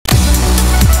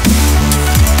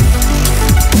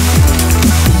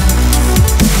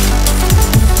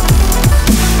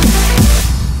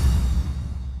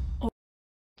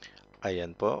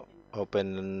Ayan po,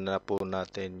 open na po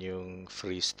natin yung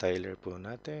freestyler po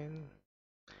natin.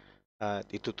 At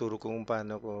ituturo ko kung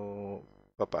paano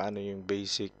yung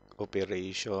basic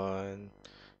operation,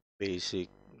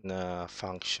 basic na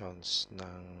functions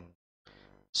ng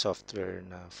software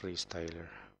na freestyler.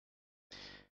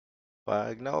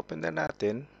 Pag na-open na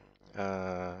natin,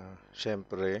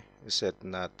 syempre, set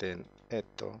natin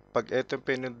ito. Pag ito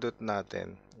pinindot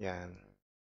natin, yan,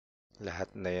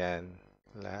 lahat na yan,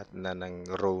 lahat na ng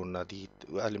row na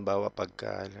dito. Halimbawa,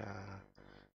 pagka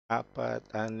apat,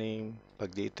 anim,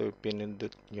 pag dito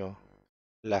pinindot nyo,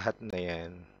 lahat na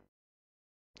yan,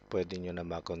 pwede nyo na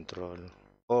makontrol.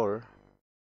 Or,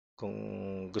 kung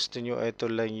gusto nyo ito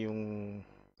lang yung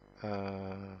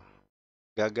ah,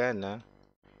 gagana,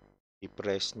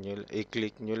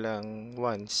 i-click nyo lang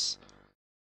once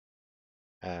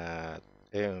at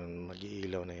ayun,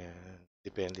 mag-iilaw na yan.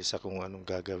 Depende sa kung anong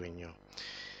gagawin nyo.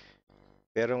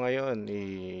 Pero ngayon,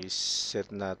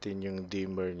 i-set natin yung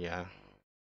dimmer niya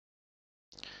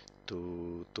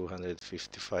to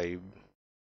 255.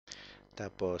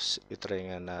 Tapos,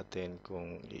 itry nga natin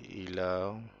kung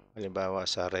iilaw. Halimbawa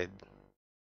sa red.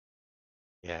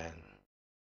 Yan.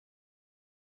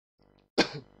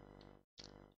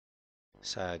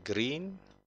 Sa green.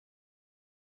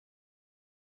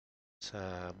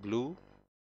 Sa blue.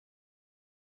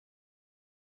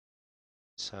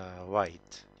 Sa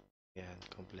white. Yan,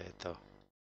 kompleto.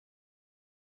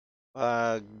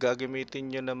 Pag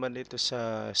gagamitin nyo naman ito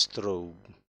sa strobe,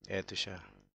 eto siya.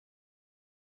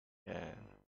 Yan.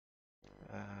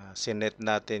 Sinet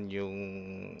natin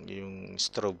yung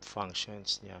strobe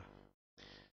functions niya.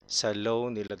 Sa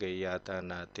low, nilagay yata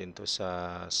natin to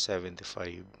sa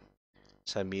 75.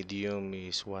 Sa medium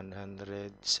is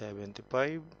 175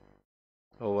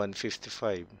 o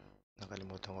 155.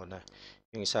 Nakalimutan ko na.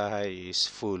 Yung sa high is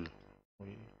full,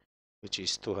 which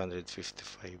is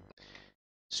 255.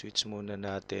 Switch muna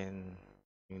natin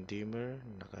yung dimmer.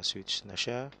 Naka-switch na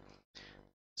siya.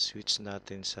 Switch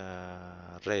natin sa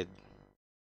red.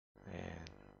 Ayan.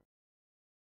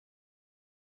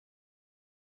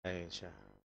 Ayan siya.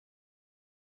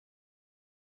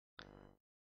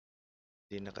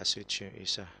 Hindi naka-switch yung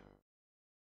isa.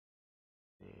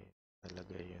 Hindi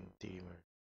talaga yung dimmer.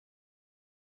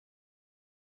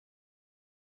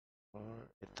 Or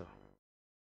ito.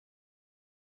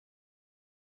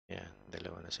 Ayan.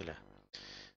 Dalawa na sila.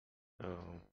 So,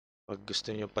 pag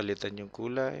gusto nyo palitan yung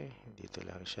kulay, dito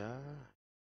lang siya.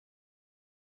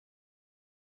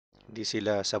 Hindi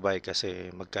sila sabay kasi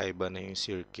magkaiba na yung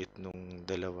circuit nung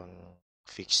dalawang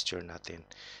fixture natin.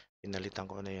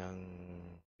 Pinalitan ko na yung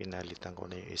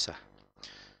isa.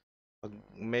 Pag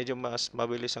medyo mas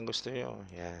mabilis ang gusto nyo,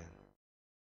 yan.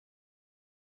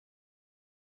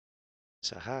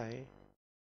 Sa high,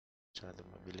 masyado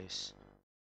mabilis.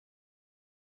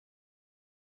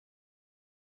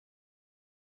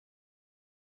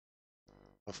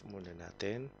 Off muna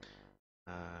natin.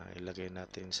 Ilagay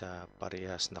natin sa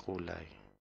parehas na kulay.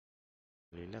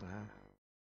 Dali lang ha.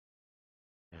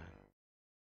 Yan.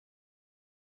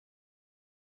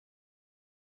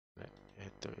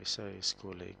 Ito isa is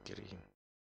kulay green.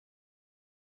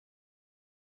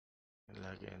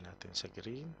 Ilagay natin sa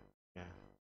green. Yan.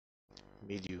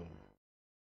 Medium.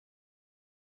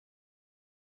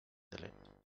 Dali.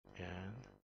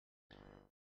 Yan.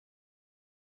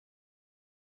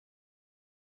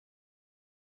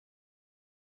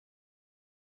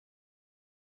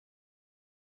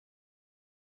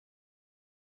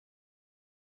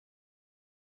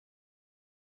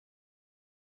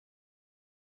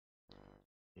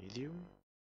 Medium.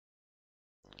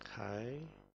 High.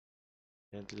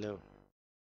 And low.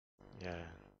 Yan.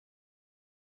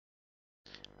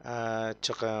 At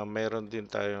saka mayroon din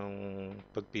tayong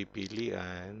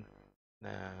pagpipilian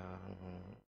na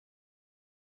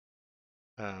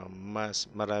mas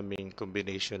maraming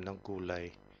combination ng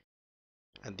kulay.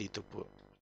 Andito po.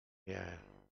 Yan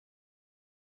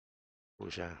po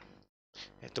siya.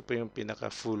 Ito po yung pinaka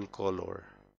full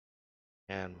color.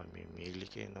 Yan, mamimili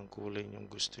kayo ng kulay yung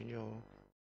gusto nyo.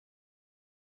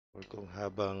 Or kung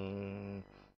habang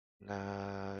na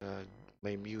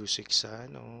may music sa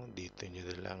dito nyo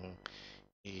na lang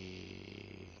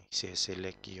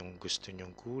i-select yung gusto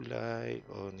nyong kulay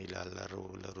o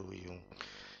nilalaro-laro yung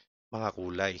mga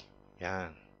kulay.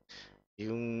 Yan.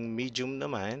 Yung medium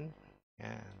naman,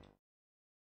 yan.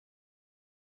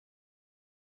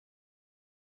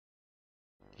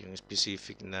 Yung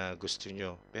specific na gusto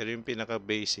nyo. Pero yung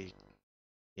pinaka-basic,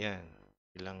 yan.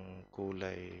 Ilang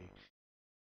kulay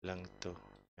lang to.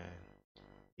 Yan.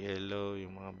 Yellow,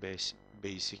 yung mga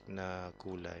basic na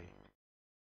kulay.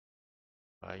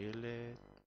 Violet.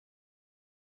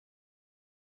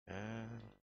 Yan.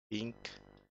 Pink,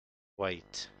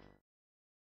 white.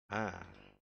 Ah,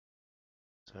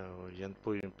 so yan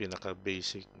po yung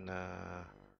pinaka-basic na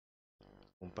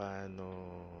kung paano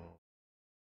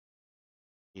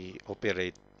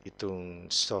i-operate itong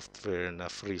software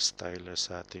na Freestyler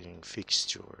sa ating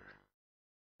fixture.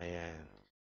 Ayan.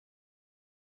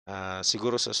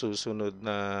 Siguro sa susunod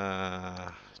na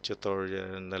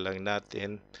tutorial na lang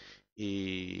natin,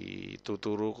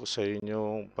 ituturo ko sa inyo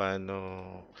kung paano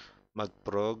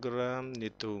mag-program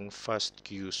nitong fast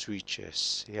queue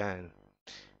switches. Yan.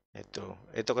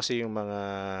 Ito kasi yung mga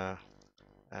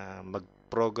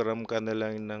mag-program ka na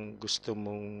lang ng gusto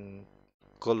mong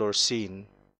color scene.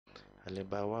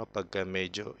 Halimbawa, pagka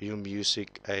medyo yung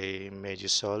music ay medyo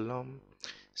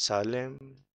solemn,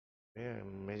 ayan,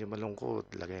 medyo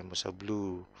malungkot, lagay mo sa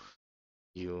blue.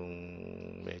 Yung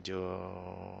medyo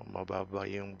mababa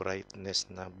yung brightness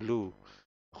na blue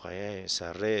o kaya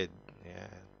sa red.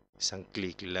 Ayan, isang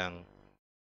click lang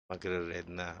magre-red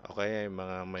na. O kaya yung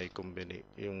mga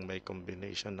may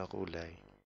combination na kulay.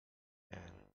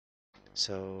 Ayan.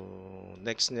 So,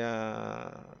 next na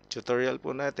tutorial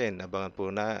po natin,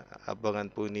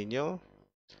 abangan po ninyo.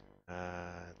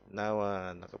 At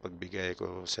nawa nakapagbigay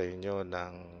ko sa inyo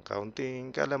ng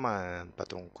kaunting kalaman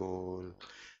patungkol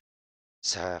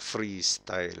sa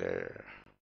freestyler.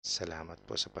 Salamat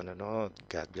po sa panonood.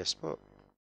 God bless po.